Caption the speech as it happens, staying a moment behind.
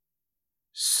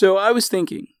So I was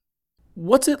thinking,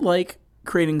 what's it like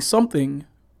creating something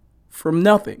from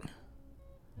nothing?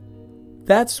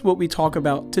 That's what we talk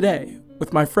about today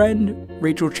with my friend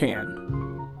Rachel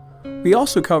Chan. We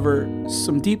also cover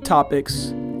some deep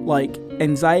topics like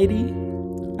anxiety,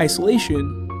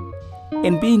 isolation,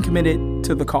 and being committed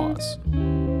to the cause.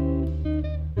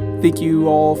 Thank you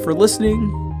all for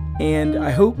listening, and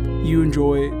I hope you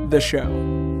enjoy the show.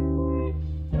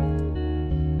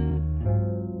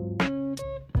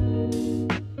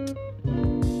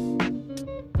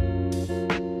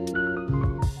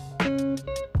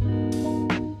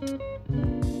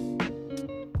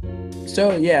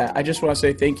 So yeah, I just want to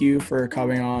say thank you for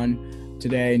coming on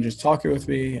today and just talking with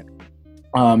me.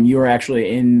 You are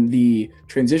actually in the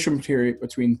transition period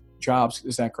between jobs.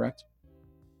 Is that correct?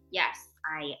 Yes,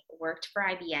 I worked for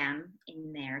IBM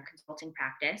in their consulting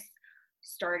practice.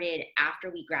 Started after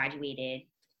we graduated.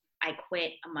 I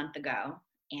quit a month ago.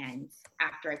 And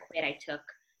after I quit, I took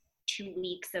 2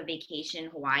 weeks of vacation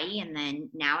in Hawaii. And then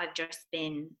now I've just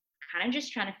been kind of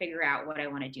just trying to figure out what I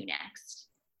want to do next.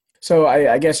 So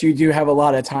I guess you do have a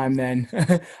lot of time then.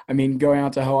 I mean, going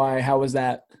out to Hawaii, how was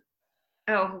that?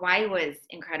 Oh, Hawaii was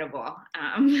incredible.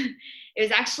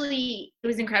 It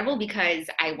was incredible because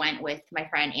I went with my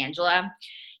friend Angela.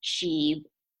 She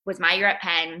was my year at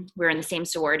Penn. We were in the same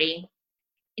sorority.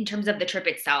 In terms of the trip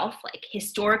itself, like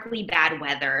historically bad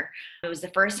weather. It was the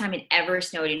first time it ever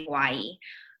snowed in Hawaii.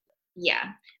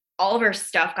 Yeah. All of our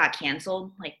stuff got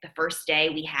canceled. Like the first day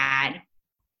we had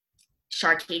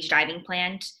shark cage diving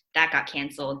planned, that got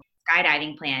canceled.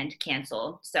 Skydiving planned,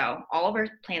 canceled. So all of our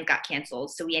plans got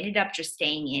canceled. So we ended up just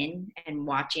staying in and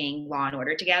watching Law and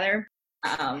Order together.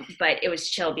 But it was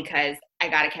chill because I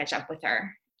got to catch up with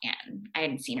her and I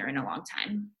hadn't seen her in a long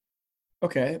time.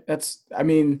 Okay, I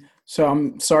mean, so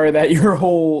I'm sorry that your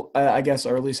whole, I guess,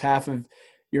 or at least half of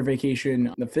your vacation,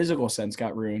 in the physical sense,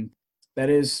 got ruined. That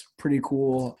is pretty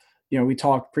cool. We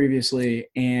talked previously,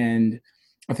 and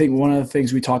I think one of the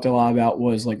things we talked a lot about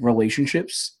was like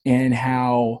relationships and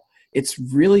how it's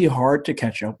really hard to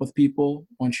catch up with people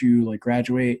once you like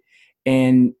graduate.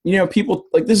 And, people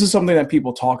like this is something that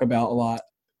people talk about a lot.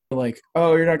 Like,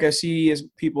 oh, you're not going to see as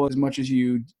people as much as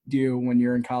you do when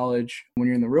you're in college, when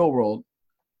you're in the real world.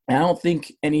 And I don't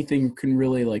think anything can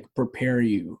really like prepare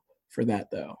you for that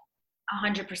though.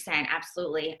 100%,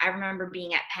 absolutely. I remember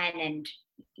being at Penn and,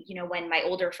 when my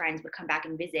older friends would come back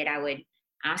and visit, I would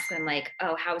ask them, like,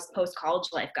 oh, how's post college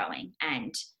life going?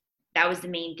 And that was the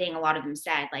main thing a lot of them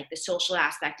said. Like, the social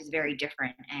aspect is very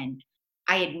different. And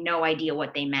I had no idea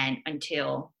what they meant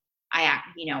until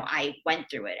I went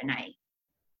through it. And I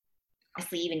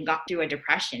honestly even got through a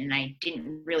depression and I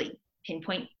didn't really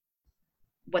pinpoint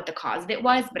what the cause of it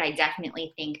was, but I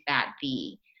definitely think that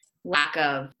the lack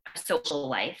of a social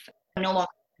life, no longer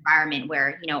an environment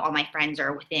where, all my friends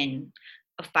are within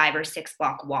a 5 or 6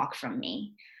 block walk from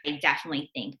me. I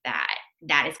definitely think that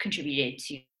that has contributed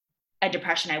to a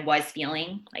depression I was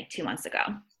feeling like 2 months ago.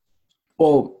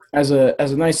 Well, as a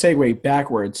nice segue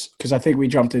backwards, because I think we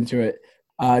jumped into it.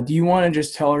 Do you want to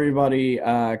just tell everybody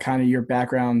kind of your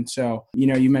background? So,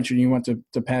 you mentioned you went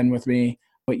to Penn with me.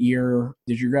 What year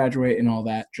did you graduate and all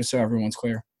that, just so everyone's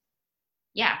clear?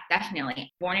 Yeah,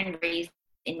 definitely. Born and raised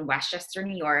in Westchester,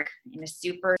 New York, in a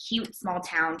super cute small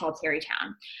town called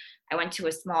Terrytown. I went to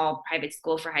a small private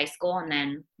school for high school, and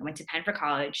then I went to Penn for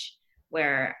college,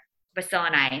 where Basil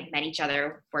and I met each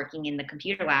other working in the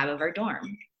computer lab of our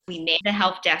dorm. We made the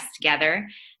help desk together.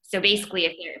 So basically,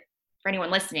 for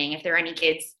anyone listening, if there are any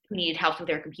kids who needed help with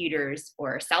their computers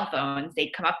or cell phones,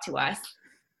 they'd come up to us.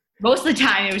 Most of the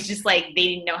time, it was just like they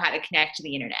didn't know how to connect to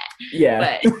the internet.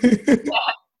 Yeah. But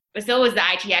Basil was the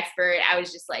IT expert. I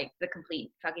was just like the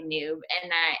complete fucking noob.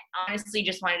 And I honestly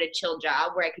just wanted a chill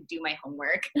job where I could do my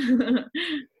homework.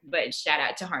 But shout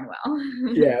out to Harnwell.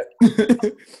 Yeah.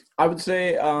 I would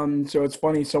say, so it's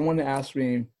funny, someone asked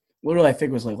me, literally, I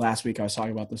think it was like last week I was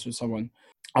talking about this with someone.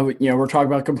 We're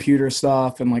talking about computer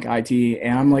stuff and like IT,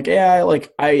 and I'm like, yeah,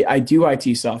 like I do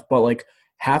IT stuff, but like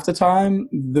half the time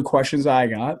the questions that I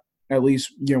got, at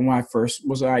least, when I first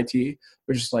was in IT,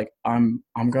 was just like, I'm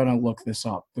gonna look this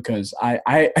up because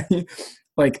I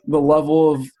like the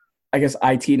level of, I guess,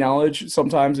 IT knowledge,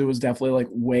 sometimes it was definitely like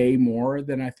way more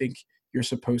than I think you're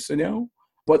supposed to know.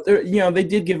 But they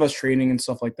did give us training and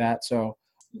stuff like that. So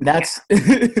Yeah, that's that's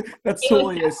it was.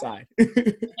 totally aside. No,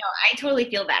 I totally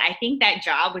feel that. I think that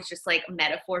job was just like a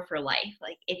metaphor for life.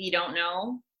 Like if you don't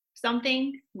know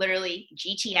something, literally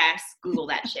GTS, Google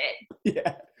that shit.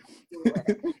 Yeah.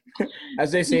 Google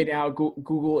As they say now,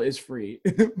 Google is free.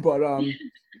 But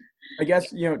I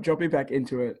guess, jumping back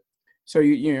into it. So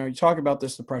you talk about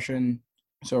this depression.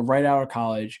 So right out of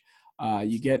college,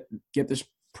 You get this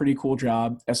pretty cool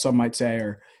job, as some might say,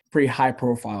 or pretty high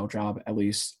profile job, at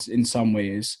least in some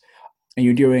ways. And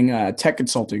you're doing tech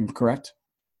consulting, correct?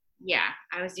 Yeah,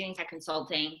 I was doing tech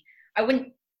consulting. I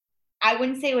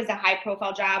wouldn't say it was a high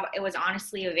profile job. It was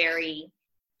honestly a very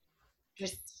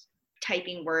just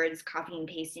typing words, copying and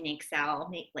pasting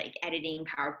Excel, like editing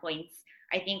PowerPoints.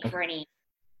 I think for any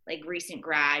like recent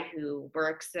grad who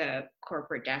works a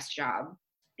corporate desk job,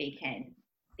 they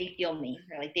feel me,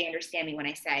 or like they understand me when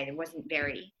I say it wasn't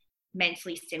very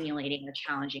mentally stimulating or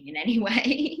challenging in any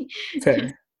way.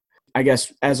 Fair. I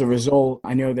guess as a result,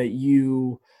 I know that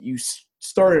you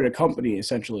started a company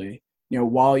essentially,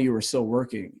 while you were still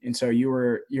working, and so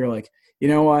you're like, you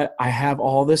know what, I have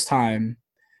all this time,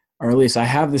 or at least I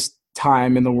have this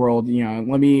time in the world,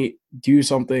 let me do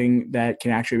something that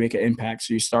can actually make an impact.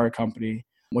 So you start a company,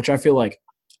 which I feel like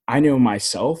I know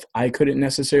myself, I couldn't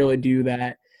necessarily do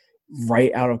that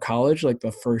right out of college, like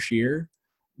the first year.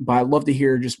 But I'd love to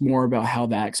hear just more about how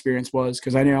that experience was,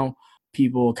 because I know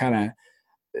people kind of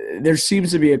there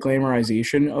seems to be a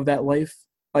glamorization of that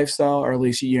lifestyle, or at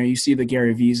least you see the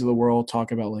Gary V's of the world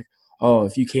talk about like, oh,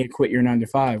 if you can't quit your 9 to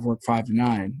 5, work 5 to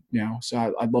 9.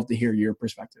 So I'd love to hear your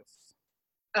perspective.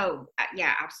 Oh,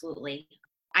 yeah, absolutely.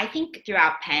 I think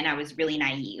throughout Penn, I was really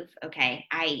naive. Okay.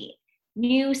 I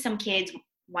knew some kids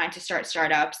wanted to start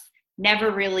startups,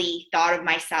 never really thought of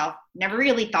myself, never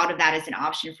really thought of that as an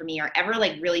option for me or ever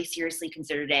like really seriously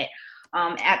considered it.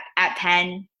 At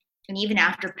Penn, and even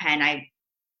after Penn, I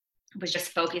was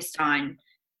just focused on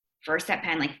first at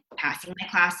Penn, like passing my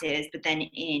classes, but then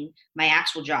in my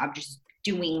actual job, just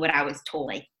doing what I was told,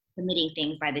 like submitting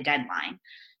things by the deadline.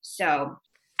 So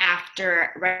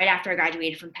right after I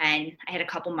graduated from Penn, I had a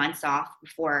couple months off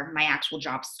before my actual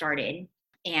job started.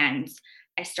 And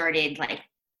I started like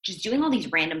just doing all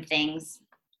these random things,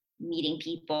 meeting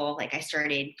people. Like I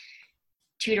started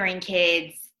tutoring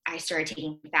kids. I started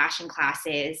taking fashion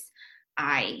classes.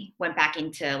 I went back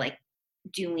into like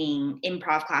doing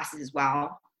improv classes as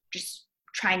well, just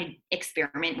trying to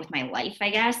experiment with my life, I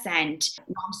guess. And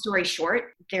long story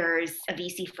short, there's a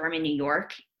VC firm in New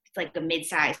York. It's like a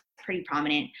mid-sized, pretty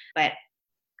prominent, but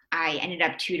I ended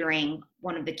up tutoring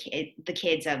one of the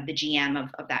kids of the GM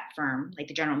of that firm, like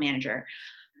the general manager.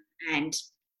 And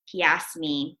he asked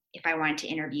me if I wanted to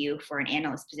interview for an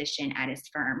analyst position at his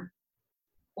firm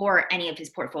or any of his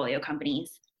portfolio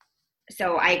companies.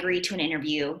 So I agreed to an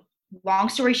interview. Long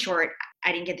story short,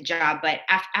 I didn't get the job, but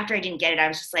after I didn't get it, I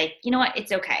was just like, you know what?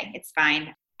 It's okay. It's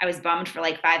fine. I was bummed for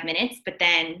like 5 minutes, but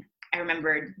then I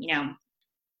remembered,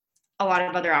 a lot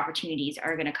of other opportunities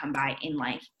are going to come by in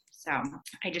life. So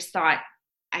I just thought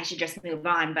I should just move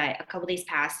on. But a couple days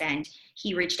passed and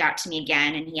he reached out to me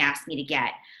again and he asked me to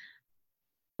get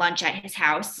lunch at his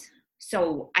house.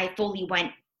 So I fully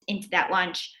went into that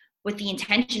lunch with the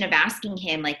intention of asking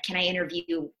him, like, can I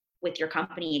interview with your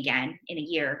company again in a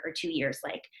year or 2 years?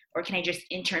 Like, or can I just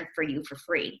intern for you for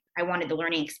free? I wanted the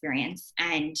learning experience.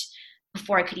 And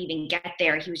before I could even get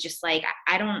there, he was just like,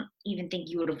 I don't even think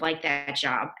you would have liked that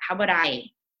job. How about I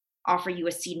offer you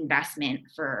a seed investment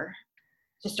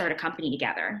to start a company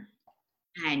together?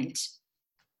 And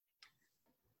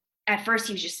at first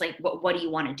he was just like, what do you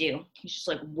want to do? He's just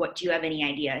like, what, do you have any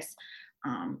ideas?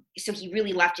 So he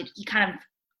really left it, he kind of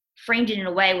framed it in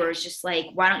a way where it's just like,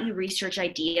 why don't you research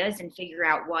ideas and figure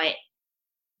out what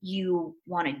you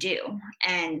want to do?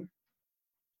 And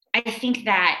I think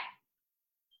that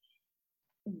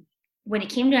when it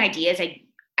came to ideas,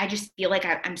 I just feel like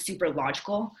I'm super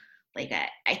logical. Like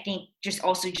I think just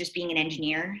also just being an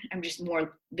engineer, I'm just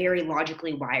more very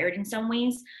logically wired in some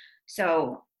ways.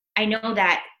 So I know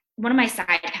that one of my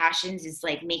side passions is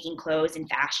like making clothes and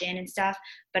fashion and stuff,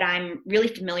 but I'm really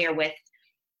familiar with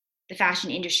the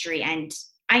fashion industry and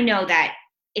I know that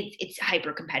it's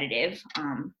hyper competitive.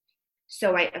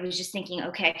 So I was just thinking,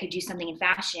 okay, I could do something in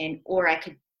fashion or I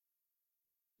could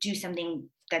do something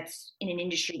that's in an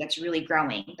industry that's really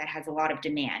growing, that has a lot of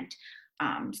demand.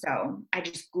 So I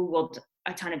just Googled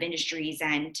a ton of industries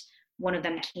and one of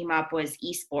them came up was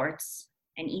esports,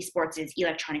 and esports is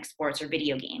electronic sports or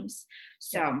video games.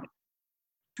 So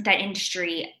that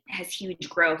industry has huge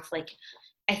growth. Like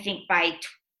I think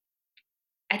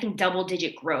double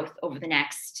digit growth over the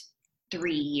next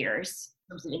 3 years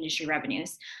in terms of industry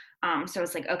revenues. So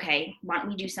it's like, okay, why don't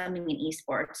we do something in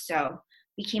esports? So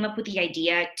we came up with the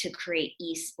idea to create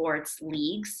esports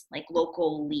leagues, like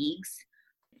local leagues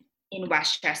in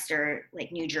Westchester,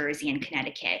 like New Jersey and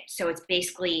Connecticut. So it's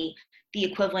basically the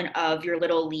equivalent of your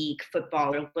little league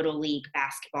football or little league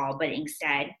basketball, but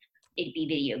instead it'd be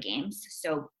video games.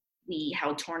 So we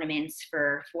held tournaments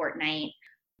for Fortnite,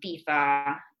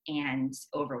 FIFA, and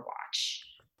Overwatch.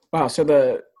 Wow. So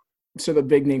So the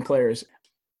big name players,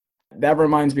 that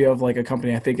reminds me of like a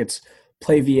company, I think it's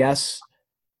Play VS.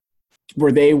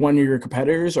 Were they one of your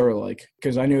competitors, or like,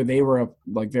 because I know they were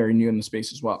like very new in the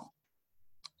space as well?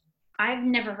 I've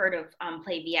never heard of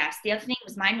Play VS. The other thing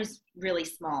was mine was really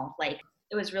small. Like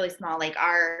it was really small. Like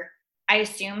I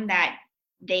assume that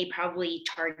they're probably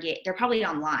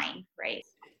online, right?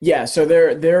 Yeah, so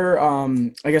they're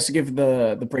I guess to give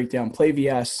the breakdown, Play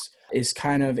VS is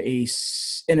kind of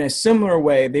in a similar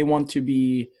way. They want to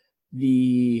be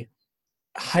the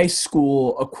high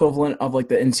school equivalent of like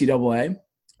the NCAA.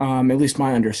 At least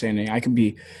my understanding. I could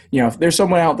be, if there's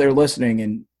someone out there listening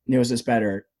and knows this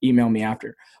better, email me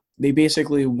after. They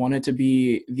basically wanted to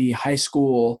be the high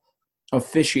school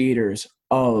officiators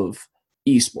of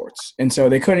esports, and so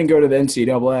they couldn't go to the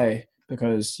NCAA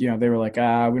because they were like,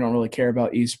 we don't really care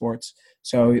about esports.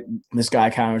 So this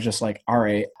guy kind of was just like, all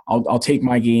right, I'll take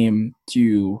my game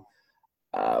to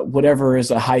whatever is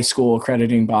a high school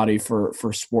accrediting body for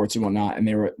sports and whatnot, and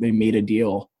they made a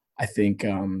deal. I think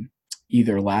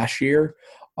either last year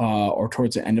or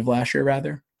towards the end of last year,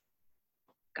 rather.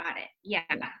 Got it. Yeah,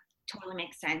 totally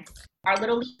makes sense. Our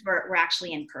little leagues were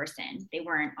actually in person. They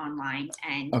weren't online.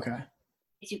 And Okay.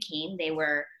 kids who came, they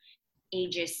were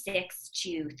ages 6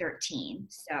 to 13.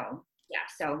 So yeah,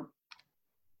 so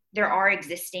there are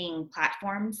existing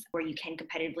platforms where you can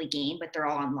competitively game, but they're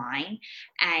all online.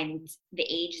 And the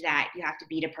age that you have to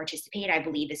be to participate, I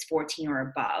believe, is 14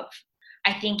 or above.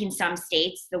 I think in some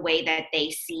states, the way that they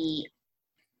see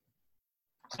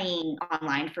playing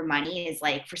online for money is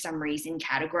like for some reason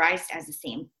categorized as the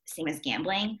same as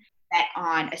gambling, that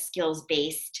on a skills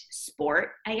based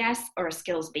sport, I guess, or a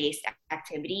skills based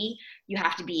activity, you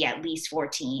have to be at least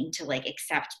 14 to like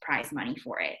accept prize money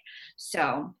for it.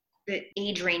 So the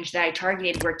age range that I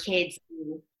targeted were kids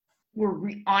who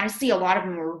were honestly, a lot of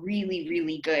them were really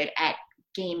really good at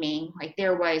gaming. Like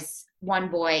there was one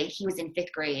boy, he was in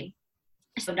 5th grade,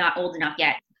 so not old enough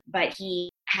yet, but he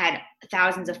had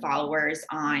thousands of followers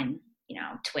on,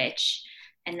 Twitch.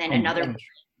 And then Oh my another, gosh.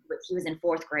 he was in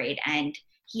 4th grade and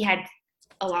he had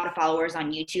a lot of followers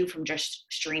on YouTube from just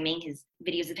streaming his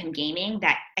videos of him gaming,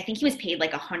 that I think he was paid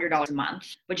like $100 a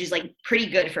month, which is like pretty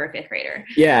good for a 5th grader.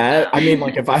 Yeah, I mean,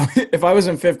 like if I was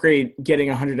in 5th grade getting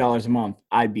 $100 a month,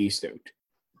 I'd be stoked.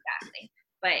 Exactly.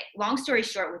 But long story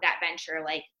short, with that venture,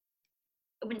 like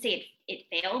I wouldn't say it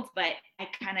failed, but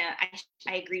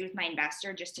I agreed with my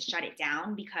investor just to shut it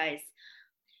down because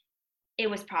it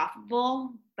was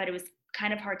profitable, but it was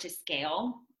kind of hard to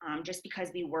scale, just because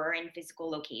we were in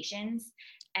physical locations.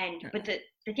 But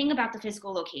the thing about the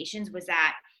physical locations was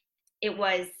that it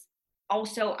was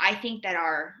also, I think, that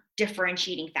our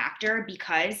differentiating factor,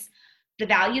 because the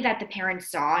value that the parents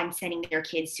saw in sending their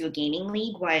kids to a gaming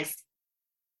league was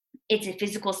it's a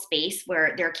physical space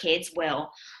where their kids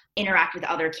will interact with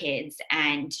other kids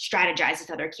and strategize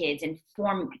with other kids and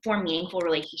form meaningful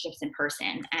relationships in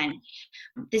person. And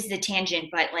this is a tangent,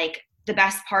 but like the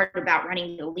best part about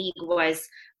running the league was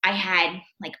I had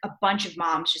like a bunch of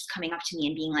moms just coming up to me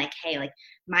and being like, hey, like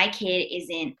my kid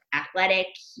isn't athletic.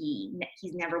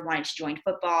 He's never wanted to join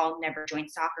football, never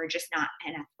joined soccer, just not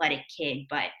an athletic kid,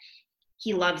 but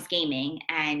he loves gaming.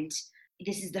 And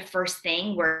this is the first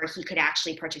thing where he could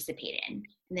actually participate in.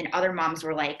 And then other moms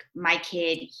were like, my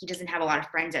kid, he doesn't have a lot of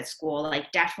friends at school.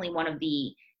 Like definitely one of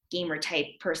the gamer type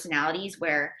personalities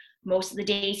where most of the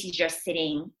days he's just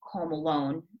sitting home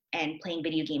alone and playing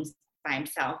video games by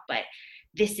himself. But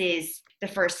this is the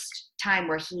first time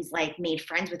where he's like made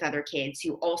friends with other kids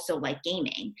who also like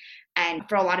gaming. And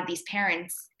for a lot of these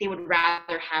parents, they would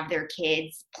rather have their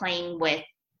kids playing with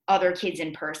other kids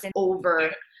in person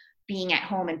over being at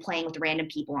home and playing with random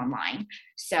people online.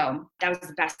 So that was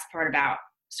the best part about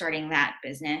starting that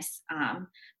business.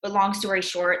 But long story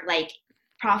short, like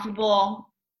profitable,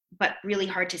 but really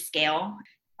hard to scale.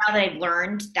 Now that I've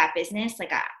learned that business,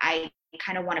 like I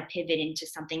kind of want to pivot into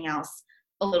something else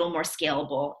a little more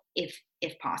scalable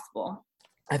if possible.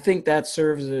 I think that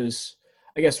serves as,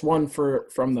 I guess, one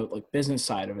from the like business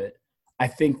side of it. I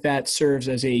think that serves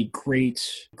as a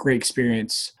great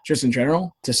experience just in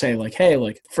general to say like, hey,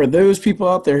 like for those people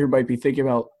out there who might be thinking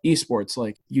about esports,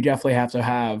 like you definitely have to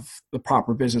have the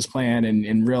proper business plan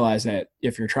and realize that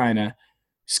if you're trying to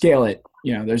scale it,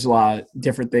 there's a lot of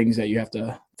different things that you have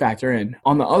to factor in.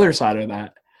 On the other side of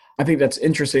that, I think that's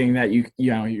interesting that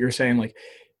you're saying like,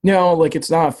 no, like it's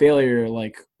not a failure.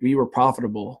 Like we were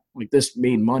profitable. Like this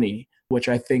made money, which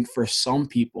I think for some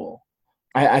people,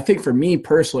 I think for me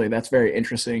personally, that's very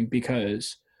interesting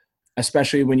because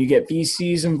especially when you get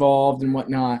VCs involved and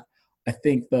whatnot, I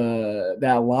think that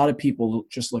a lot of people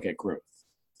just look at growth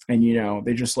and,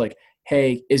 they just like,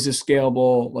 hey, is this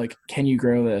scalable? Like, can you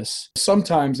grow this?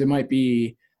 Sometimes it might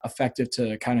be effective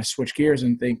to kind of switch gears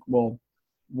and think, well,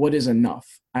 what is enough?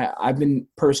 I've been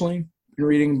personally been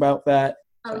reading about that.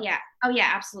 Oh yeah. Oh yeah,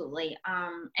 absolutely.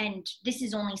 And this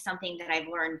is only something that I've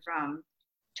learned from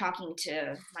talking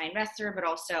to my investor, but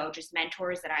also just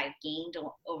mentors that I've gained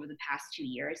over the past 2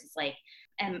 years. It's like,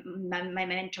 and my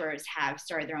mentors have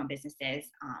started their own businesses.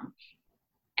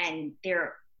 And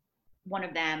one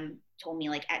of them told me,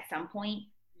 like, at some point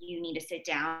you need to sit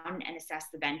down and assess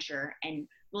the venture and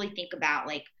really think about,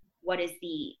 like, what is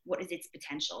its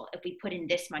potential? If we put in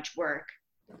this much work,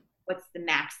 what's the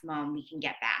maximum we can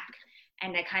get back?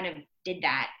 And I kind of did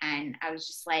that. And I was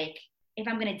just like, if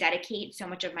I'm going to dedicate so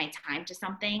much of my time to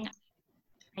something,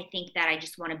 I think that I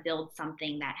just want to build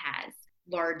something that has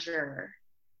larger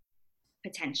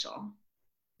potential.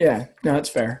 Yeah, no, that's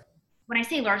fair. When I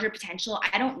say larger potential,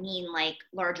 I don't mean like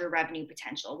larger revenue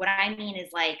potential. What I mean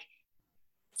is like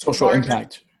Social larger,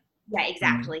 impact. yeah,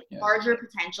 exactly. Yeah. Larger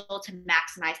potential to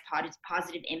maximize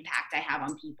positive impact I have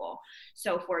on people.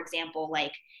 So for example,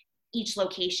 like each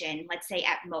location, let's say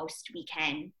at most we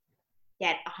can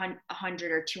get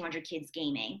 100 or 200 kids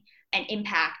gaming and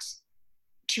impact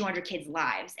 200 kids'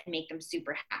 lives and make them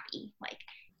super happy. Like,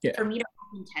 Yeah. for me to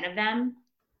open 10 of them,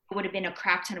 it would have been a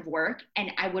crap ton of work,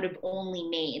 and I would have only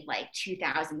made like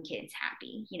 2,000 kids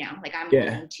happy. Like I'm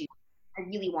Yeah. willing to, I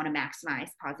really want to maximize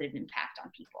positive impact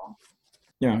on people.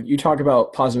 You talk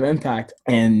about positive impact,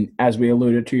 and as we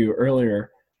alluded to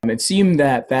earlier, it seemed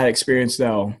that that experience,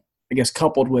 though, I guess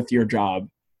coupled with your job,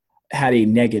 had a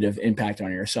negative impact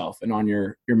on yourself and on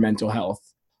your mental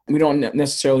health. We don't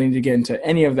necessarily need to get into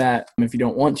any of that if you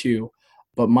don't want to,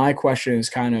 but my question is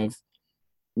kind of,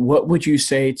 what would you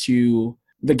say to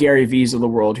the Gary V's of the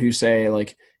world who say,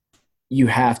 like, you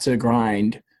have to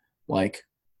grind like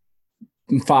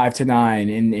 5 to 9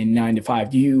 and 9 to 5?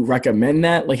 Do you recommend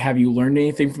that? Like, have you learned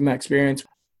anything from that experience?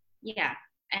 Yeah.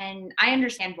 And I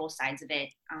understand both sides of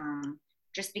it.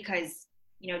 Just because,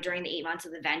 during the 8 months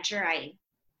of the venture, I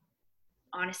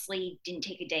honestly didn't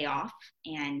take a day off,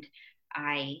 and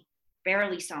I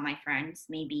barely saw my friends,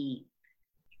 maybe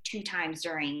 2 times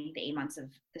during the 8 months of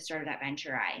the start of that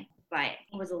venture. But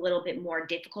it was a little bit more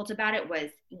difficult about it was,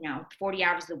 40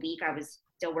 hours a week, I was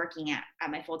still working at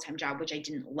my full-time job, which I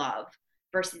didn't love,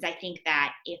 versus I think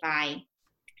that if I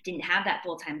didn't have that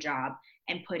full-time job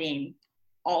and put in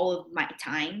all of my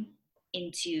time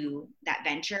into that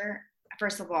venture,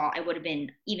 first of all, I would have been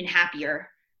even happier.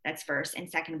 That's first. And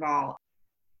second of all,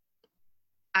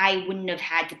 I wouldn't have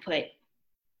had to put,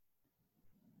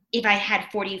 if I had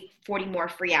 40 more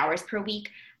free hours per week,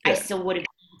 I still would have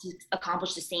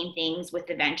accomplished the same things with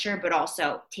the venture, but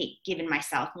also given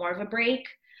myself more of a break.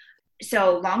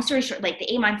 So long story short, like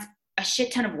the 8 months, a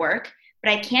shit ton of work,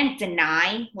 but I can't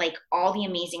deny like all the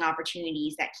amazing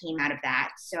opportunities that came out of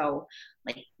that. So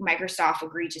like Microsoft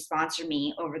agreed to sponsor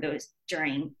me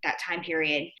during that time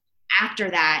period. After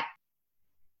that,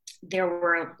 there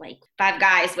were like 5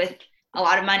 guys with a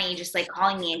lot of money just like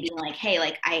calling me and being like, hey,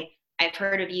 like I've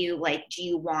heard of you, like do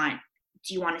you want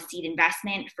a seed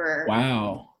investment for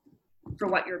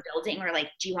what you're building, or like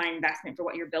do you want an investment for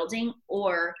what you're building,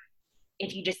 or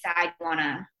if you decide you want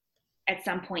to at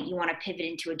some point you want to pivot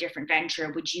into a different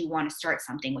venture, would you want to start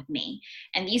something with me?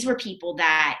 And these were people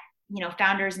that,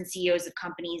 founders and CEOs of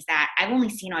companies that I've only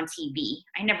seen on TV.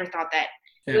 I never thought that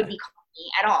it would be calling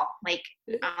me at all. Like,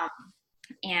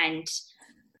 and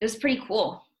it was pretty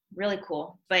cool, really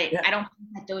cool. But I don't think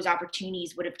that those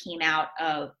opportunities would have came out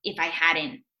of if I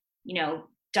hadn't,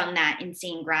 done that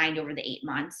insane grind over the 8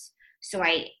 months. So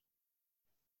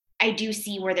I do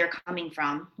see where they're coming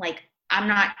from. Like, I'm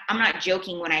not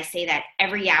joking when I say that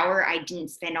every hour I didn't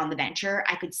spend on the venture,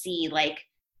 I could see like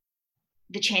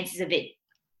the chances of it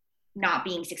not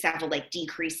being successful, like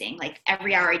decreasing. Like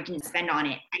every hour I didn't spend on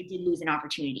it, I did lose an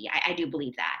opportunity. I do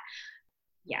believe that.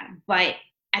 Yeah. But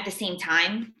at the same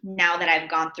time, now that I've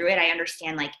gone through it, I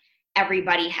understand like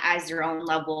everybody has their own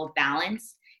level of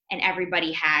balance, and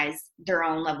everybody has their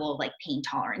own level of like pain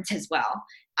tolerance as well.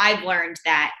 I've learned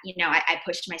that, I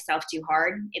pushed myself too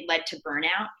hard. It led to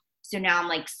burnout. So now I'm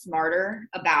like smarter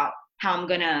about how I'm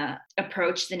going to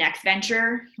approach the next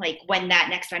venture. Like when that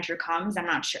next venture comes, I'm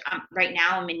not sure. Right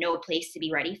now, I'm in no place to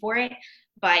be ready for it.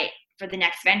 But for the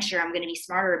next venture, I'm going to be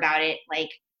smarter about it. Like,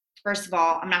 first of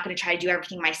all, I'm not going to try to do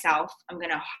everything myself. I'm going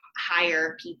to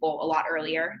hire people a lot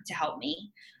earlier to help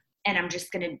me. And I'm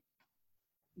just going to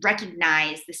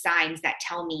recognize the signs that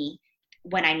tell me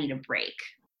when I need a break.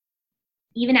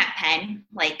 Even at Penn,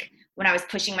 like when I was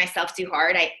pushing myself too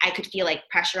hard, I could feel like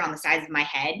pressure on the sides of my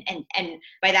head. And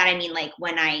by that, I mean, like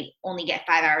when I only get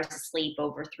 5 hours of sleep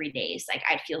over 3 days, like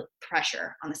I'd feel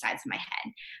pressure on the sides of my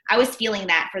head. I was feeling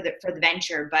that for the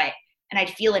venture, and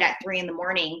I'd feel it at 3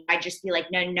 a.m. I'd just be like,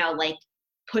 no, like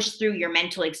push through your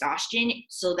mental exhaustion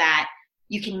so that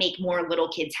you can make more little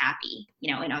kids happy,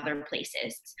 you know, in other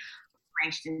places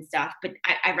and stuff. But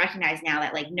I recognize now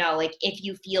that like, no, like if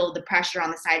you feel the pressure on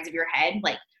the sides of your head,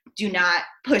 like do not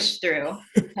push through.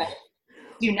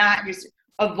 Do not just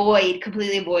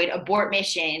completely avoid, abort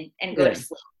mission and go to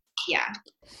sleep. Yeah.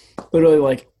 Literally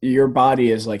like your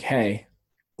body is like, hey,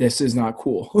 this is not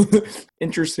cool.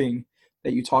 Interesting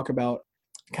that you talk about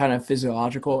kind of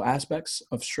physiological aspects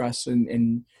of stress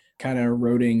and kind of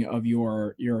eroding of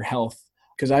your health.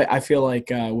 Because I feel like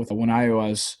when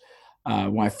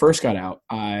I first got out,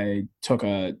 I took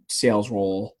a sales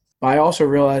role, but I also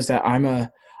realized that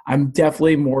I'm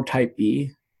definitely more type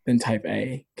B than type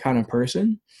A kind of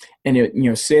person.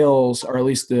 And sales, or at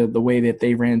least the way that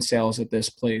they ran sales at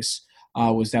this place,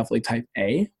 was definitely type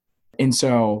A. And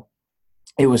so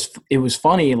it was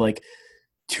funny, like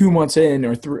 2 months in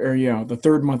or the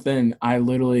third month in, I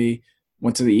literally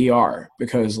went to the ER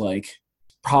because like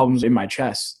problems in my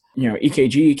chest.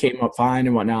 EKG came up fine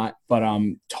and whatnot, but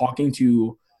talking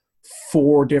to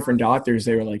 4 different doctors,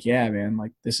 they were like, yeah, man,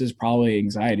 like this is probably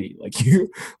anxiety. Like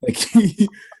like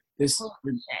this.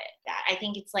 I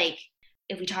think it's like,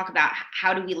 if we talk about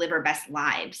how do we live our best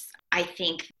lives, I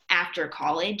think after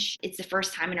college, it's the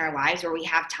first time in our lives where we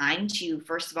have time to,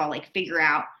 first of all, like figure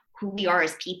out who we are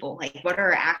as people, like what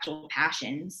are our actual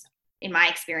passions. In my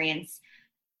experience,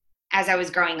 as I was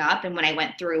growing up and when I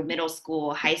went through middle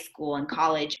school, high school, and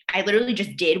college, I literally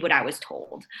just did what I was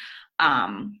told.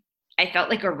 I felt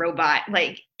like a robot.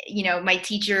 Like, my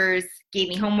teachers gave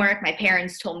me homework. My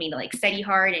parents told me to like study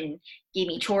hard and gave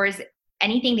me chores.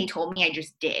 Anything they told me, I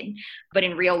just did. But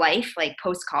in real life, like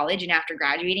post-college and after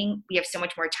graduating, we have so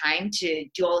much more time to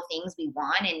do all the things we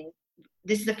want. And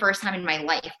this is the first time in my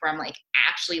life where I'm like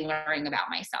actually learning about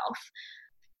myself.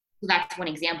 So that's one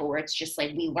example where it's just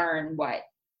like we learn what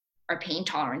our pain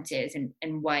tolerance is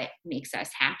and what makes us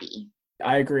happy.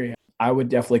 I agree. I would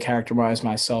definitely characterize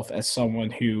myself as someone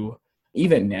who,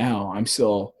 even now, I'm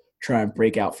still trying to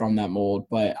break out from that mold,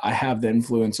 but I have the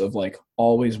influence of like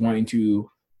always wanting to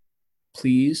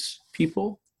please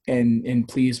people and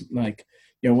please, like,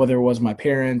 whether it was my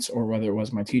parents or whether it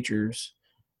was my teachers.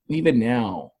 Even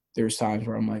now, there's times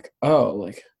where I'm like, oh,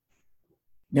 like,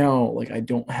 no, like I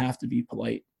don't have to be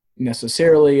polite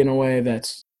necessarily in a way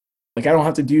that's like, I don't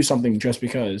have to do something just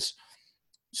because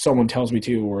someone tells me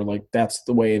to, or like that's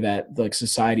the way that like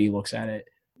society looks at it.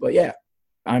 But yeah,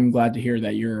 I'm glad to hear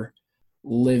that you're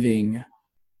living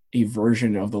a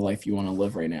version of the life you want to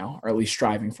live right now, or at least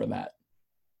striving for that.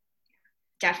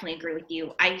 Definitely agree with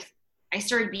you. I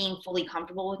started being fully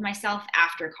comfortable with myself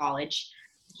after college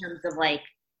in terms of like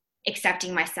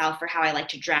accepting myself for how I like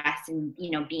to dress and,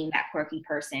 being that quirky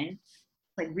person.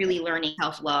 Like really learning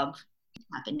self-love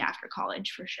happened after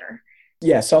college for sure.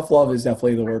 Yeah, self-love is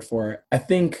definitely the word for it. I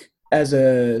think as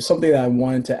something that I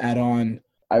wanted to add on,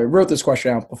 I wrote this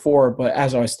question out before, but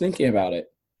as I was thinking about it,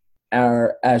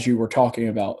 as you were talking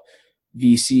about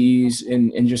VCs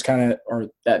and just kind of, or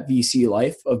that VC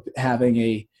life of having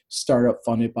a startup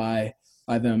funded by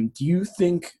them, do you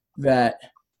think that,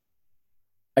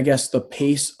 I guess, the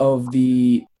pace of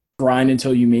the grind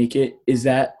until you make it, is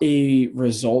that a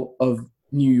result of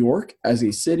New York as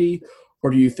a city, or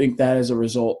do you think that is a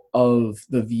result of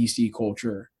the VC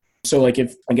culture? So like,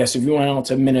 if you went out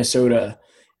to Minnesota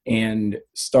and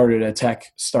started a tech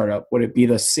startup, would it be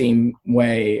the same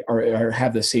way or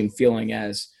have the same feeling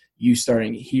as you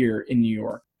starting here in New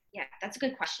York? Yeah, that's a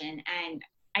good question. And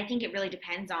I think it really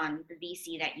depends on the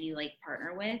VC that you like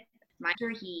partner with. My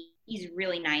mentor, he's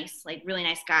really nice, like really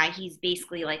nice guy. He's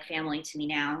basically like family to me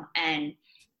now. And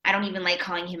I don't even like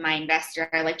calling him my investor.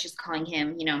 I like just calling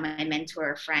him, my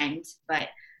mentor or friend. But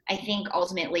I think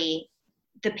ultimately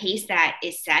the pace that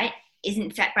is set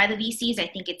isn't set by the VCs. I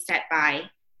think it's set by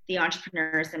the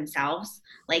entrepreneurs themselves.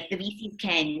 Like the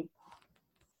VCs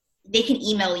they can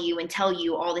email you and tell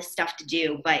you all this stuff to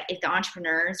do, but if the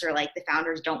entrepreneurs or like the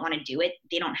founders don't want to do it,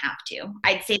 they don't have to.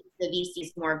 I'd say the VC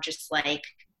is more of just like,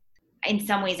 in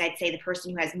some ways, I'd say the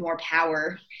person who has more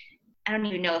power. I don't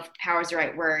even know if power is the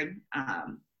right word,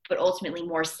 but ultimately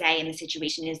more say in the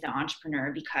situation is the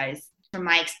entrepreneur, because from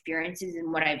my experiences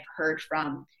and what I've heard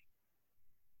from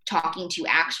talking to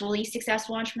actually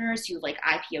successful entrepreneurs who like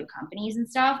IPO companies and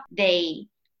stuff, they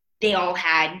all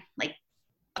had like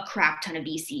a crap ton of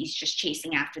VCs just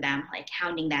chasing after them, like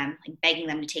hounding them, like begging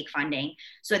them to take funding.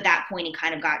 So at that point, it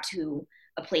kind of got to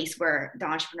a place where the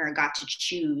entrepreneur got to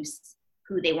choose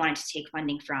who they wanted to take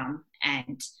funding from.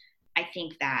 And I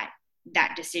think that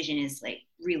that decision is like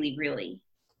really, really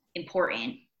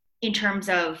important in terms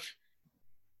of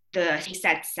the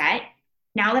set.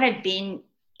 Now that I've been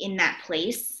in that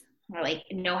place, or like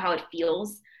know how it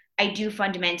feels, I do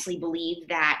fundamentally believe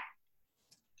that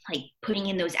like putting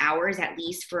in those hours, at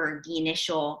least for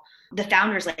the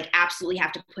founders like absolutely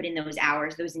have to put in those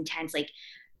hours, those intense like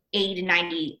 80 to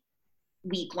 90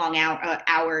 week long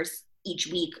hours each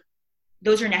week.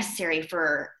 Those are necessary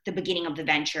for the beginning of the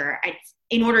venture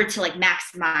in order to like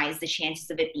maximize the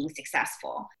chances of it being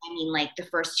successful. I mean, like the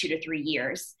first 2 to 3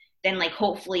 years. Then like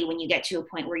hopefully when you get to a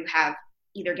point where you have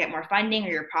either get more funding or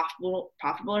you're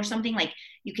profitable or something, like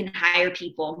you can hire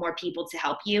more people to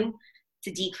help you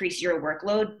to decrease your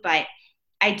workload. But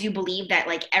I do believe that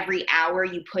like every hour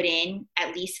you put in,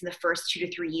 at least in the first 2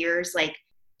 to 3 years, like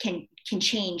can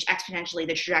change exponentially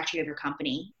the trajectory of your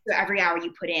company. So every hour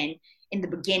you put in the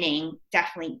beginning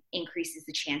definitely increases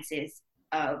the chances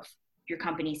of your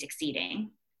company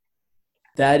succeeding.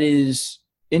 That is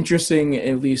interesting,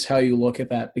 at least how you look at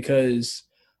that, because,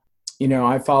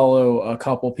 I follow a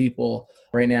couple people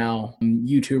right now,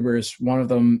 YouTubers, one of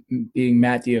them being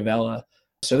Matt D'Avella.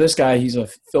 So this guy, he's a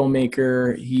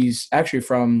filmmaker. He's actually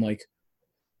from like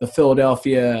the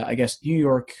Philadelphia, I guess, New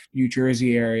York, New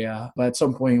Jersey area. But at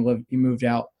some point he moved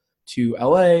out to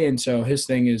LA. And so his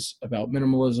thing is about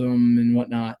minimalism and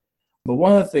whatnot. But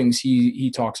one of the things he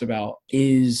talks about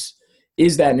is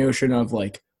that notion of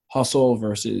like hustle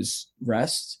versus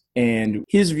rest. And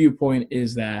his viewpoint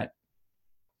is that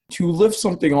to lift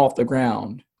something off the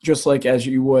ground, just like as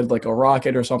you would like a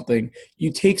rocket or something,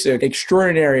 it takes an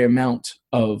extraordinary amount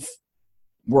of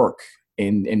work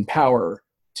and power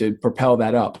to propel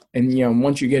that up. And,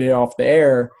 once you get it off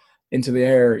into the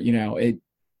air, it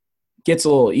gets a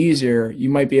little easier. You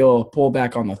might be able to pull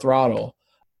back on the throttle,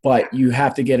 but you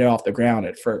have to get it off the ground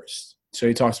at first. So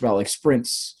he talks about like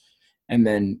sprints and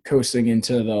then coasting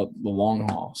into the long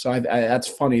haul. So that's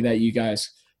funny that you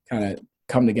guys kind of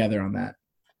come together on that.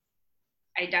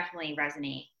 I definitely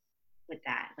resonate with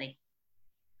that, like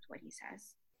what he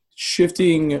says.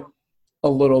 Shifting a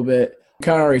little bit,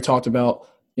 kind of already talked about,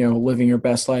 living your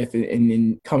best life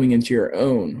and coming into your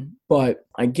own. But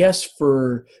I guess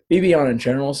for maybe on a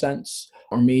general sense,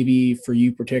 or maybe for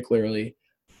you particularly,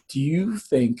 do you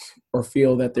think or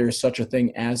feel that there's such a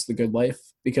thing as the good life?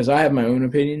 Because I have my own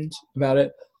opinions about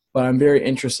it, but I'm very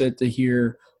interested to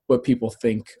hear what people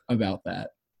think about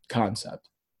that concept.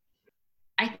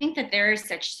 I think that there is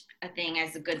such a thing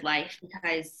as a good life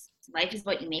because life is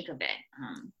what you make of it.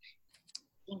 I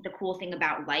think the cool thing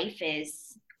about life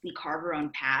is we carve our own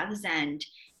paths, and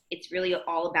it's really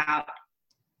all about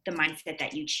the mindset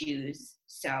that you choose.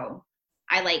 So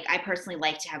I personally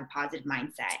like to have a positive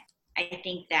mindset. I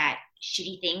think that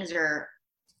shitty things are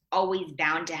always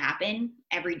bound to happen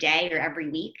every day or every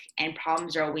week, and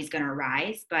problems are always going to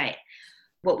arise. But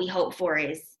what we hope for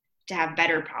is to have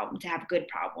better problems, to have good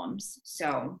problems.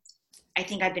 So I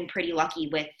think I've been pretty lucky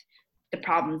with the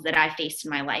problems that I've faced in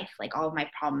my life. Like all of my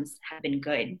problems have been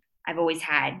good. I've always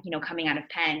had, coming out of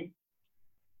Penn.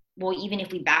 Well, even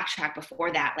if we backtrack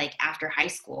before that, like after high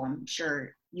school, I'm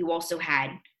sure you also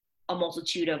had a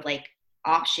multitude of like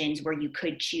options where you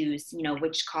could choose,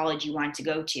 which college you want to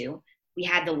go to. We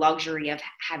had the luxury of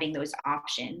having those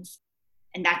options.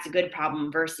 And that's a good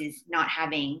problem versus not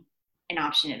having an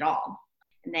option at all.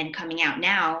 And then coming out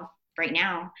right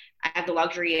now, I have the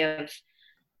luxury of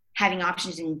having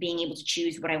options and being able to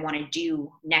choose what I want to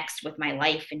do next with my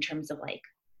life in terms of like,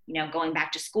 going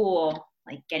back to school,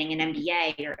 like getting an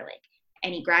MBA or like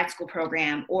any grad school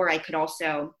program, or I could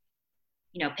also,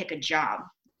 pick a job.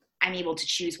 I'm able to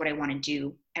choose what I want to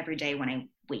do every day when I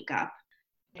wake up.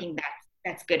 I think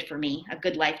that's good for me, a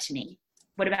good life to me.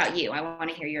 What about you? I want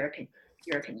to hear your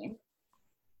opinion.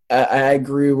 I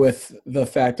agree with the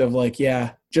fact of like,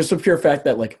 yeah, just the pure fact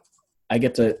that like I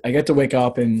get to wake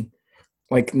up and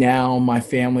like now my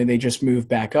family, they just moved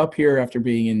back up here after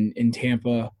being in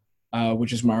Tampa,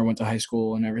 which is where I went to high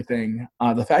school and everything.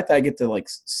 The fact that I get to like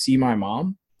see my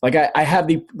mom, like I have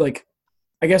the like,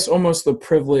 I guess almost the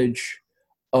privilege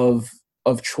of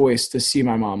choice to see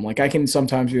my mom. Like I can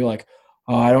sometimes be like,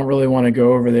 oh, I don't really want to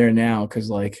go over there now because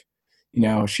like,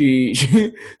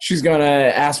 she's gonna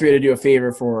ask me to do a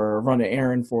favor for her, run an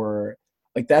errand for her.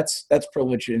 Like that's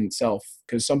privilege in itself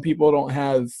because some people don't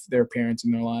have their parents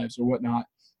in their lives or whatnot,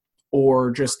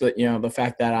 or just the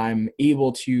fact that I'm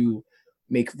able to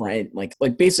make rent,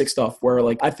 like basic stuff where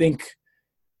like I think,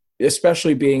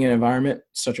 especially being in an environment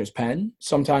such as Penn,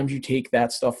 sometimes you take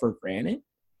that stuff for granted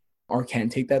or can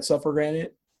take that stuff for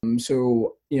granted.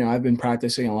 So, I've been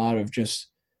practicing a lot of just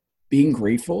being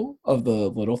grateful of the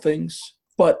little things.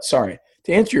 But sorry,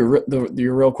 to answer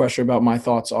your real question about my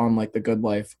thoughts on like the good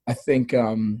life, I think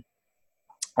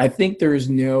there is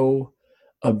no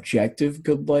objective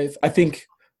good life. I think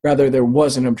rather there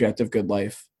was an objective good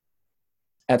life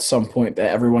at some point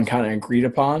that everyone kind of agreed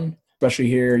upon, especially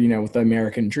here, with the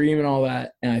American dream and all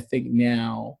that. And I think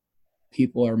now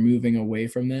people are moving away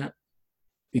from that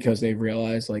because they've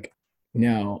realized like,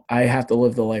 no, I have to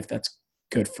live the life that's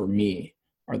good for me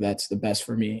or that's the best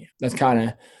for me. That's kind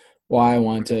of why I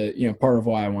wanted to, part of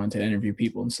why I wanted to interview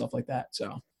people and stuff like that.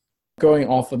 So going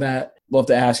off of that, love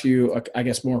to ask you, I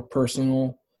guess, more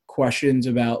personal questions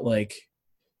about like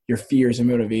your fears and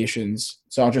motivations.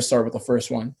 So I'll just start with the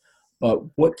first one. But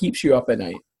what keeps you up at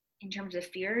night? In terms of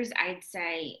fears, I'd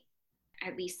say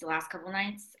at least the last couple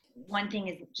nights. One thing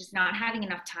is just not having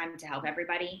enough time to help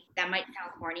everybody. That might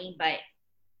sound corny, but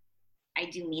I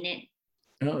do mean it.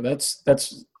 Oh,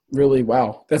 that's really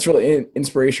wow. That's really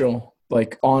inspirational.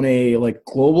 Like on a like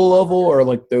global level, or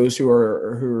like those who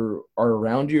are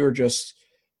around you, or just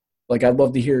like I'd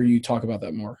love to hear you talk about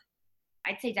that more.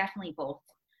 I'd say definitely both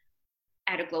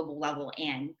at a global level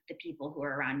and the people who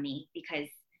are around me, because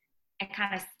I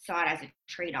kind of saw it as a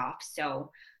trade-off.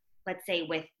 So let's say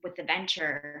with the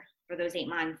venture for those 8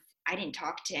 months, I didn't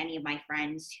talk to any of my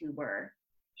friends who were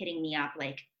hitting me up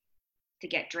like to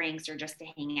get drinks or just to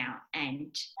hang out.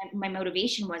 And my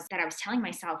motivation was that I was telling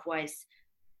myself was,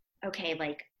 okay,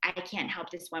 like I can't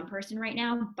help this one person right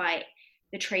now, but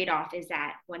the trade-off is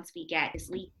that once we get this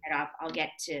league set up,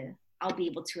 I'll be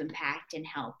able to impact and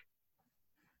help,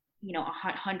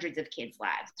 hundreds of kids'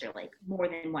 lives, or like more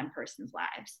than one person's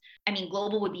lives. I mean,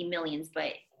 global would be millions,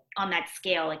 but on that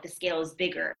scale, like the scale is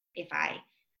bigger if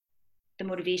the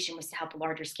motivation was to help a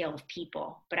larger scale of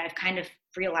people. But I've kind of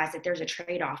realized that there's a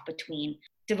trade-off between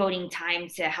devoting time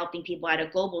to helping people at a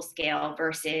global scale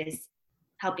versus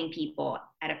helping people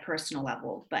at a personal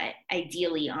level. But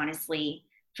ideally, honestly,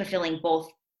 fulfilling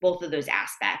both of those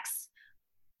aspects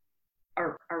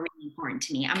are really important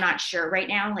to me. I'm not sure right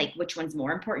now, like which one's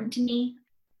more important to me.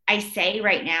 I say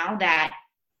right now that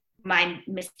my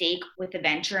mistake with the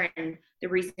venture and the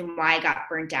reason why I got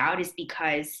burnt out is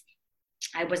because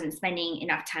I wasn't spending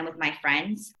enough time with my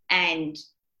friends. And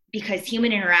because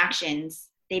human interactions,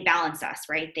 they balance us,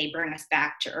 right? They bring us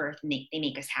back to earth and they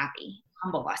make us happy,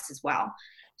 humble us as well.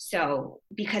 So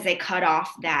because I cut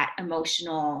off that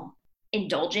emotional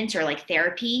indulgence or like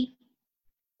therapy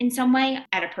in some way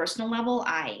at a personal level,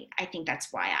 I think that's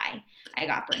why I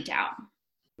got burnt out.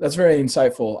 That's very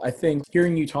insightful. I think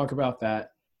hearing you talk about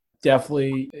that,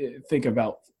 definitely think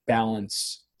about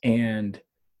balance, and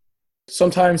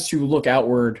sometimes to look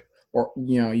outward, or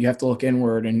you have to look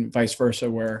inward and vice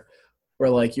versa, where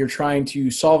like you're trying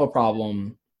to solve a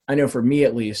problem. I know for me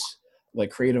at least, like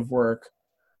creative work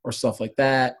or stuff like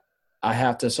that, I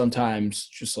have to sometimes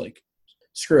just like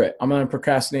screw it. I'm gonna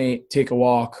procrastinate, take a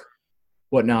walk,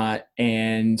 whatnot.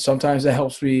 And sometimes that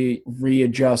helps me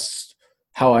readjust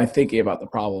how I'm thinking about the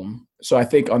problem. So I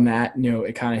think on that,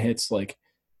 it kind of hits like,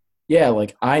 yeah,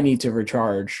 like I need to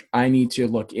recharge. I need to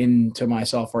look into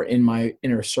myself or in my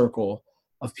inner circle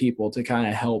of people to kind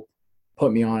of help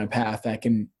put me on a path that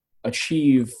can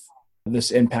achieve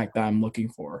this impact that I'm looking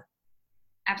for.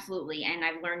 Absolutely. And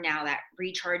I've learned now that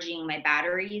recharging my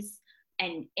batteries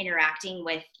and interacting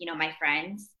with, my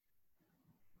friends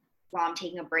while I'm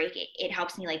taking a break, it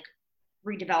helps me like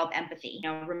redevelop empathy,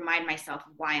 remind myself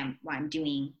of why I'm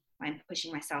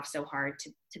pushing myself so hard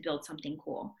to build something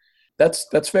cool.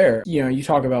 That's fair. You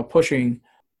talk about pushing,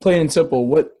 plain and simple,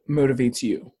 what motivates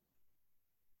you?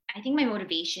 I think my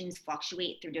motivations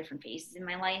fluctuate through different phases in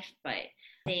my life, but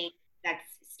I think that's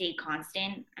stayed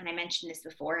constant. And I mentioned this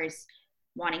before, is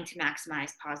wanting to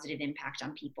maximize positive impact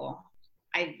on people.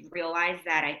 I've realized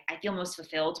that I feel most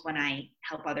fulfilled when I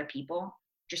help other people,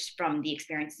 just from the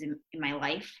experiences in my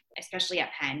life, especially at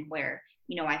Penn, where,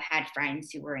 I've had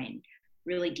friends who were in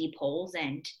really deep holes,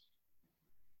 and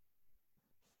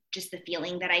just the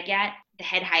feeling that I get, the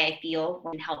head high I feel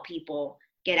when I help people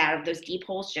get out of those deep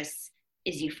holes just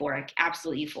is euphoric,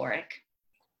 absolutely euphoric.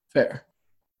 Fair.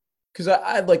 Because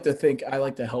I'd like to think I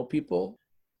like to help people,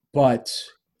 but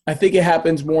I think it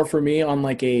happens more for me on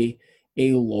like a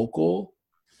local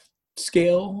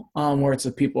scale, where it's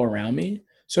the people around me.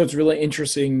 So it's really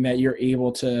interesting that you're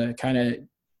able to kind of,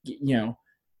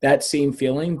 that same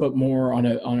feeling, but more on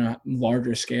a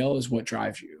larger scale is what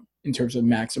drives you in terms of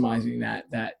maximizing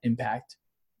that impact.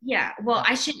 Yeah, well,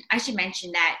 I should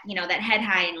mention that, that head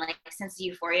high and like sense of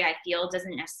euphoria I feel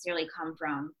doesn't necessarily come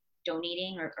from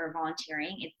donating or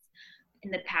volunteering. It's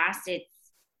in the past,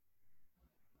 it's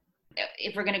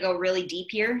If we're going to go really deep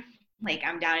here, like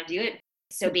I'm down to do it.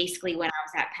 So basically, when I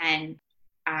was at Penn,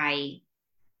 I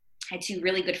had two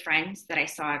really good friends that I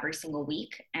saw every single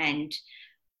week. And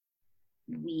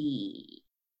we.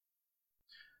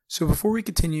 So before we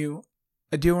continue,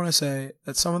 I do want to say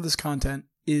that some of this content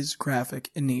is graphic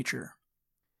in nature.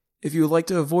 If you would like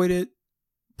to avoid it,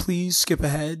 please skip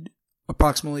ahead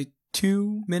approximately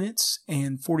 2 minutes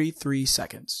and 43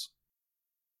 seconds.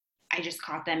 I just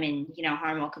caught them in,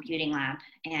 Harmwell Computing Lab,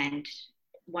 and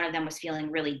one of them was feeling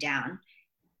really down.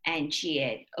 And she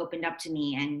had opened up to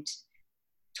me and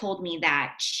told me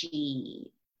that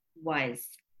she was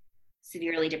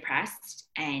severely depressed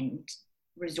and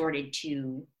resorted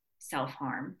to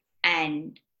self-harm.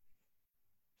 And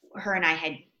her and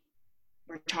I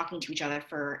were talking to each other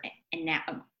for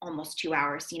almost 2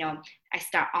 hours.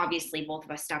 Obviously both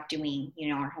of us stopped doing,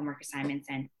 our homework assignments,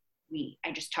 and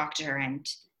I just talked to her, and,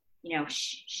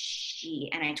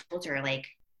 and I told her, like,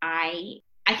 I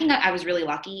think I was really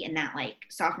lucky in that, like,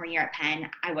 sophomore year at Penn,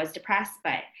 I was depressed,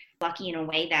 but lucky in a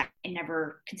way that I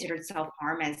never considered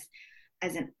self-harm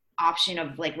as an option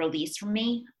of, like, release from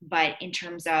me. But in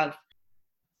terms of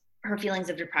her feelings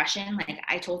of depression, like,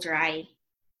 I told her I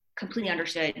completely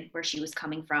understood where she was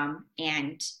coming from.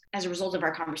 And as a result of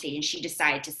our conversation, she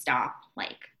decided to stop,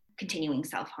 like, continuing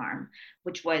self-harm,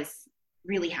 which was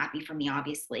really happy for me,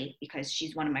 obviously, because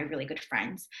she's one of my really good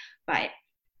friends. But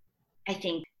I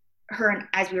think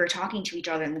as we were talking to each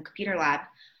other in the computer lab,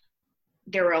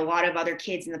 there were a lot of other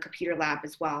kids in the computer lab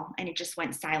as well, and it just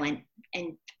went silent.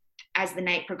 And as the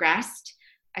night progressed,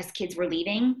 as kids were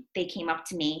leaving, they came up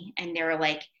to me and they were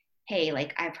like, hey,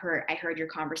 like, I heard your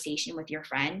conversation with your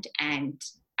friend, and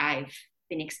I've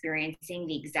been experiencing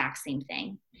the exact same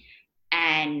thing.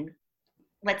 And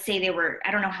let's say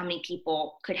I don't know how many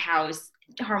people could house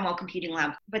Harmwell Computing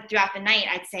Lab, but throughout the night,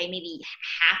 I'd say maybe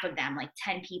half of them, like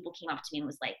 10 people, came up to me and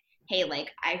was like, hey, like,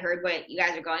 I heard what you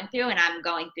guys are going through, and I'm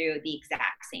going through the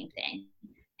exact same thing.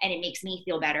 And it makes me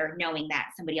feel better knowing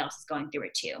that somebody else is going through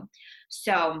it too.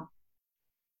 So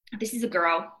this is a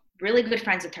girl, really good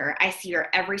friends with her. I see her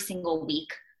every single week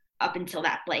up until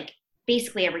that, like,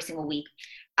 basically every single week.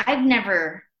 I've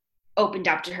never opened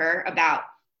up to her about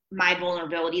my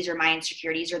vulnerabilities or my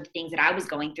insecurities or the things that I was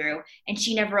going through. And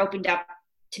she never opened up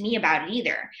to me about it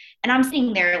either. And I'm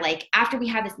sitting there, like, after we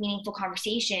have this meaningful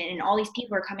conversation and all these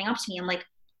people are coming up to me, I'm like,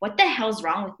 what the hell's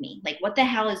wrong with me? Like, what the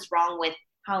hell is wrong with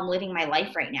how I'm living my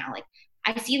life right now? Like,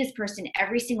 I see this person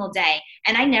every single day,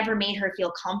 and I never made her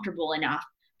feel comfortable enough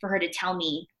for her to tell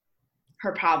me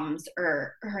her problems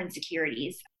or her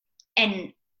insecurities.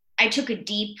 And I took a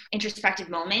deep introspective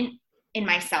moment in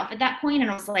myself at that point, and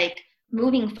I was like,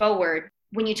 moving forward,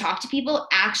 when you talk to people,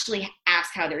 actually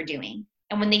ask how they're doing.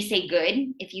 And when they say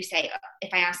good,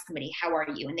 if I ask somebody, how are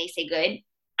you? And they say good,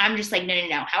 I'm just like,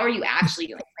 no. How are you actually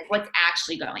doing? Like, what's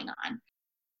actually going on?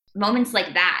 Moments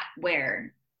like that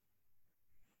where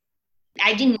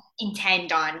I didn't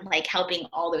intend on, like, helping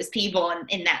all those people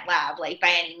in that lab, like, by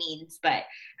any means, but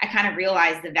I kind of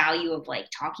realized the value of, like,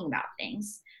 talking about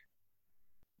things.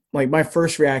 Like, my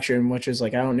first reaction, which is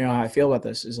like, I don't know how I feel about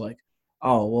this, is like,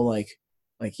 oh, well, like,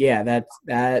 yeah,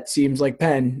 that seems like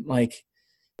Penn, like,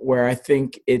 where I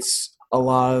think it's a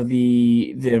lot of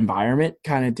the environment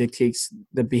kind of dictates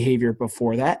the behavior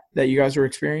before that you guys were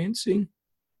experiencing.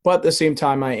 But at the same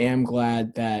time, I am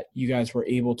glad that you guys were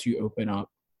able to open up.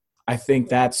 I think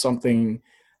that's something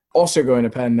also going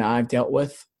to Penn that I've dealt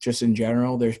with just in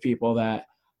general. There's people that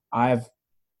I've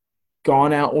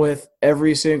gone out with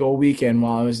every single weekend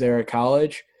while I was there at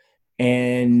college,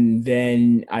 and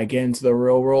then I get into the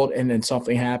real world, and then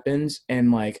something happens,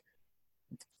 and like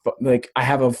I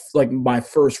have my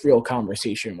first real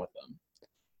conversation with them,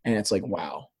 and it's like,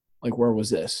 wow, like, where was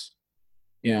this?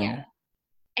 Yeah.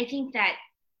 I think that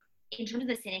in terms of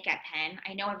the cynic at Penn,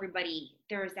 I know everybody,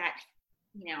 there was that,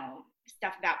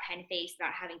 stuff about Penn face,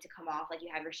 about having to come off like you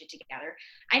have your shit together.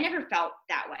 I never felt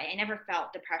that way. I never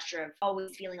felt the pressure of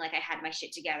always feeling like I had my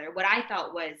shit together. What I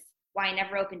felt was why I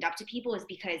never opened up to people is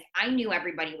because I knew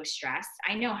everybody was stressed.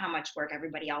 I know how much work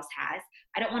everybody else has.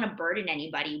 I don't want to burden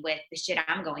anybody with the shit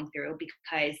I'm going through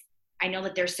because I know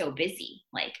that they're so busy.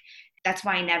 Like, that's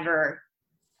why I never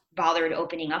bothered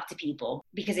opening up to people,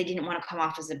 because I didn't want to come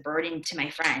off as a burden to my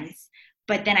friends.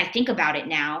 But then I think about it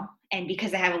now, and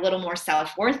because I have a little more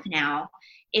self-worth now,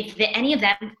 if any of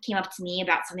them came up to me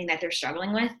about something that they're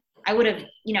struggling with, I would have,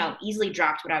 easily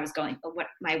dropped what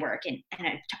my work and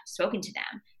I've spoken to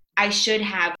them. I should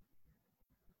have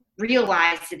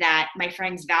realized that my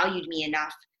friends valued me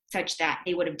enough such that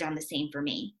they would have done the same for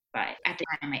me. But at the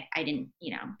time, I didn't,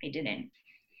 I didn't.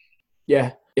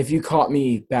 Yeah. If you caught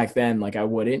me back then, like, I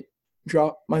wouldn't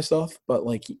drop my stuff, but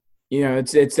like,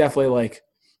 it's definitely like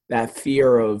that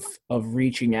fear of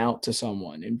reaching out to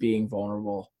someone and being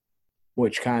vulnerable,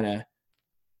 which kind of,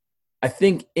 I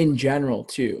think in general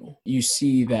too, you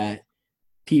see that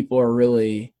people are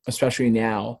really, especially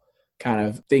now, kind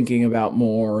of thinking about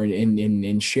more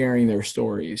and sharing their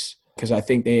stories, because I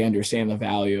think they understand the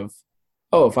value of,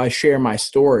 oh, if I share my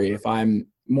story, if I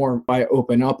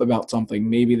open up about something,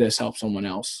 maybe this helps someone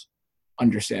else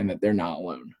understand that they're not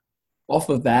alone. Off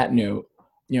of that note,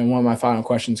 one of my final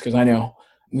questions, because I know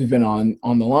we've been on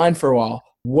the line for a while.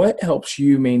 What helps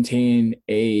you maintain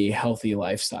a healthy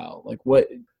lifestyle? Like, what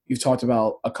you've talked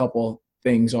about a couple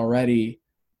things already,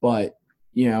 but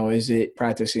is it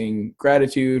practicing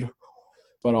gratitude,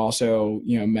 but also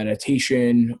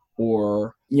meditation,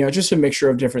 or just a mixture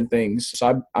of different things?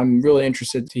 So I'm really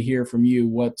interested to hear from you.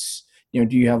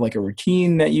 Do you have like a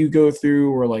routine that you go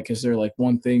through, or like is there like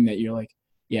one thing that you're like,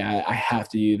 yeah, I have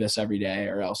to do this every day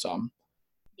or else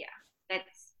Yeah,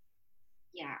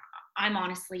 yeah, I'm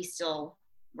honestly still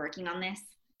working on this.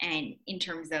 And in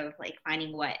terms of like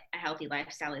finding what a healthy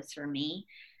lifestyle is for me,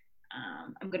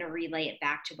 I'm going to relay it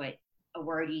back to what a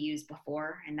word you used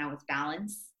before, and that was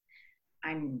balance.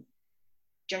 I'm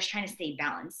just trying to stay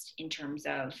balanced in terms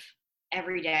of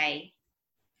every day.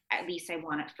 At least I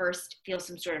want to first feel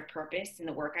some sort of purpose in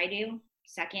the work I do.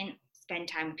 Second, spend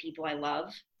time with people I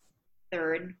love.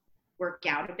 Third, work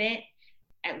out a bit,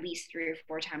 at least 3 or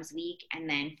 4 times a week. And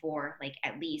then for like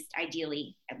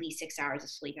ideally, at least 6 hours of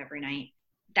sleep every night.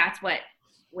 That's what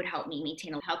would help me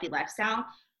maintain a healthy lifestyle.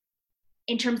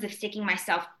 In terms of sticking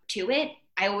myself to it,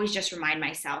 I always just remind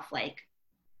myself like,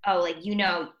 oh, like,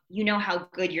 how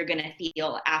good you're going to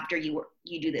feel after you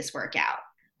do this workout,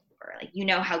 or like,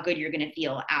 how good you're going to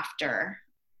feel after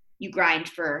you grind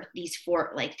for these 3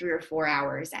 or 4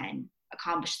 hours and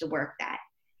accomplish the work that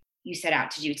you set out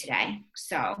to do today.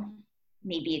 So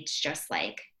maybe it's just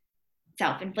like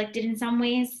self-inflicted in some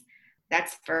ways.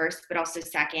 That's first, but also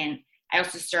second, I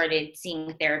also started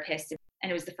seeing a therapist,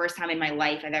 and it was the first time in my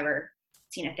life I've ever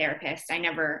seen a therapist.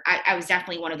 I was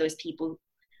definitely one of those people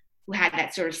who had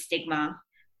that sort of stigma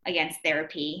against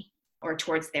therapy, or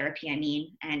towards therapy, I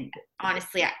mean. And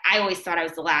honestly, I always thought I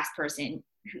was the last person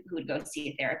who would go see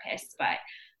a therapist. But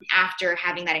after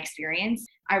having that experience,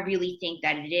 I really think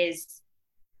that it's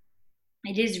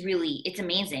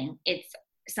amazing. It's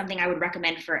something I would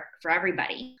recommend for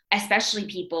everybody, especially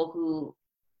people who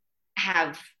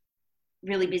have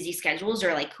really busy schedules,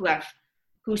 or like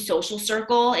whose social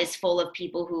circle is full of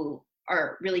people who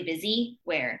are really busy,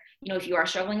 where, if you are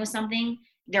struggling with something,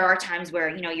 there are times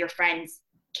where, your friends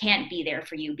can't be there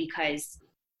for you because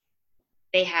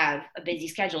they have a busy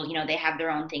schedule. They have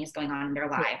their own things going on in their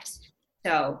lives.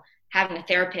 So having a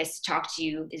therapist talk to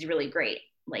you is really great,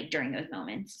 like during those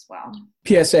moments as well.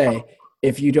 PSA,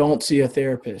 if you don't see a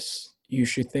therapist, you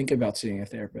should think about seeing a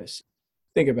therapist.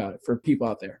 Think about it for people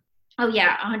out there. Oh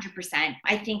yeah, 100%.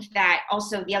 I think that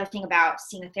also the other thing about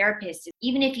seeing a therapist is,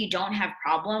 even if you don't have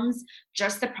problems,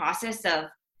 just the process of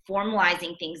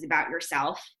formalizing things about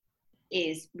yourself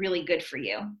is really good for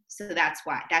you. So that's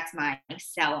my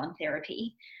sell on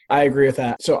therapy. I agree with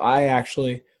that. So I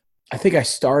think I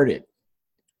started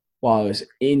while I was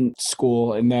in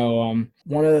school, and though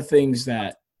one of the things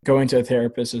that going to a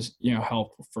therapist is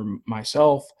helpful for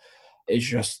myself is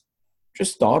just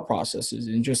thought processes,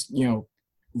 and just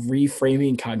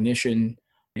reframing cognition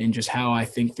and just how I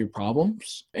think through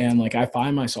problems. And like I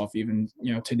find myself even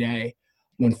today,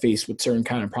 when faced with certain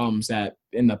kind of problems that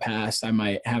in the past I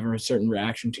might have a certain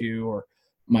reaction to or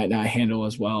might not handle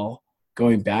as well,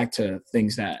 going back to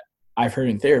things that I've heard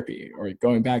in therapy, or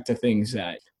going back to things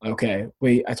that, okay,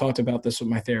 wait, I talked about this with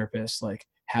my therapist, like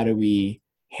how do we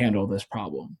handle this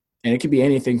problem? And it could be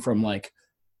anything from like,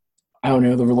 I don't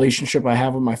know, the relationship I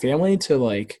have with my family to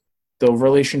like the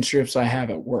relationships I have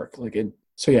at work.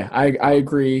 So yeah, I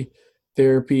agree.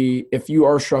 Therapy, if you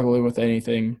are struggling with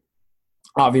anything,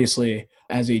 obviously,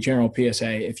 as a general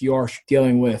PSA, if you are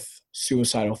dealing with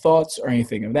suicidal thoughts or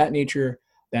anything of that nature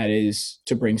that is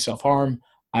to bring self-harm,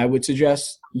 I would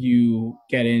suggest you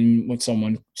get in with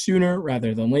someone sooner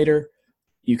rather than later.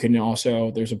 You can also,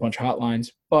 there's a bunch of hotlines,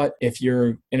 but if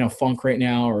you're in a funk right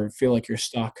now or feel like you're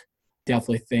stuck,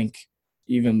 definitely think,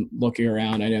 even looking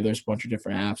around, I know there's a bunch of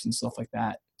different apps and stuff like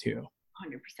that too.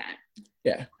 100%.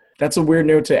 Yeah. That's a weird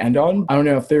note to end on. I don't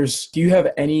know if do you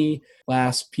have any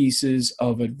last pieces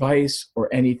of advice or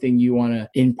anything you want to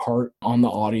impart on the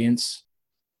audience?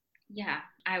 Yeah,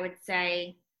 I would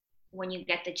say when you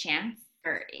get the chance,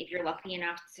 or if you're lucky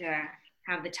enough to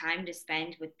have the time to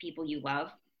spend with people you love,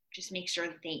 just make sure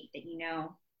that they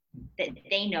know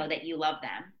that you love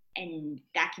them. And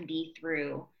that can be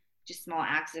through just small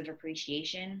acts of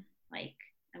appreciation, like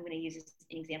I'm going to use this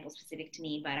an example specific to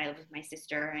me, but I live with my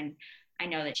sister, and I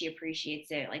know that she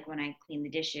appreciates it, like when I clean the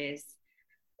dishes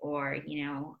or, you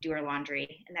know, do her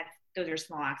laundry. And those are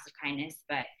small acts of kindness.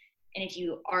 But, and if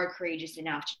you are courageous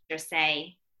enough to just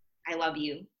say, I love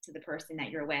you to the person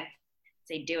that you're with,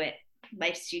 say, do it.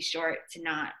 Life's too short to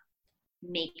not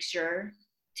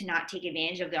take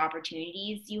advantage of the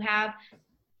opportunities you have,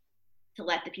 to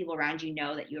let the people around you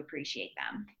know that you appreciate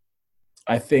them.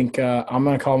 I think I'm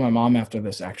going to call my mom after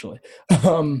this, actually.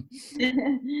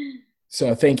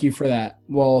 So thank you for that.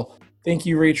 Well, thank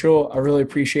you, Rachel. I really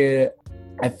appreciate it.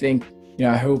 I think,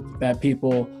 I hope that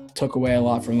people took away a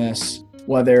lot from this,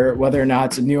 whether or not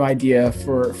it's a new idea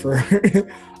for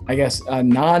I guess, a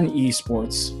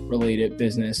non-esports related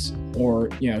business or,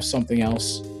 something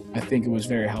else. I think it was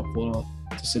very helpful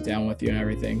to sit down with you and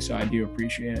everything. So I do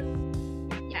appreciate it.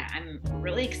 Yeah, I'm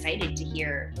really excited to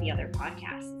hear the other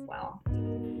podcasts as well.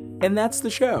 And that's the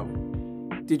show.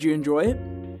 Did you enjoy it?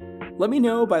 Let me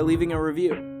know by leaving a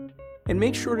review. And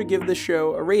make sure to give this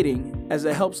show a rating, as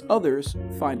it helps others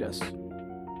find us.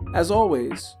 As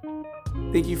always,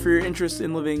 thank you for your interest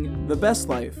in living the best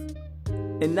life,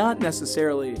 and not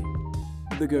necessarily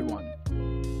the good one.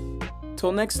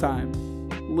 Till next time,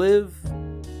 live,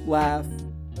 laugh,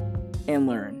 and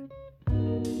learn.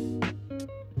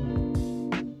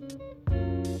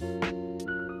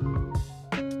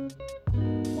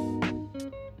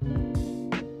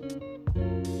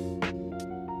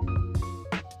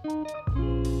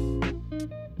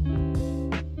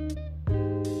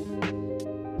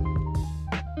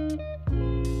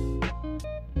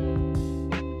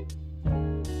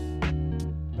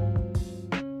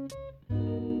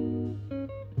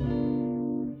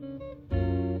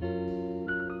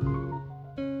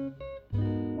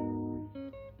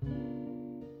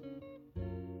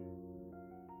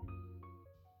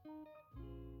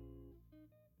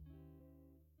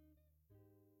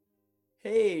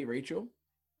 Hey, Rachel.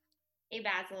 Hey,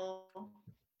 Basil.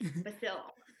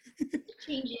 Basil.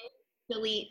 Change it. Delete.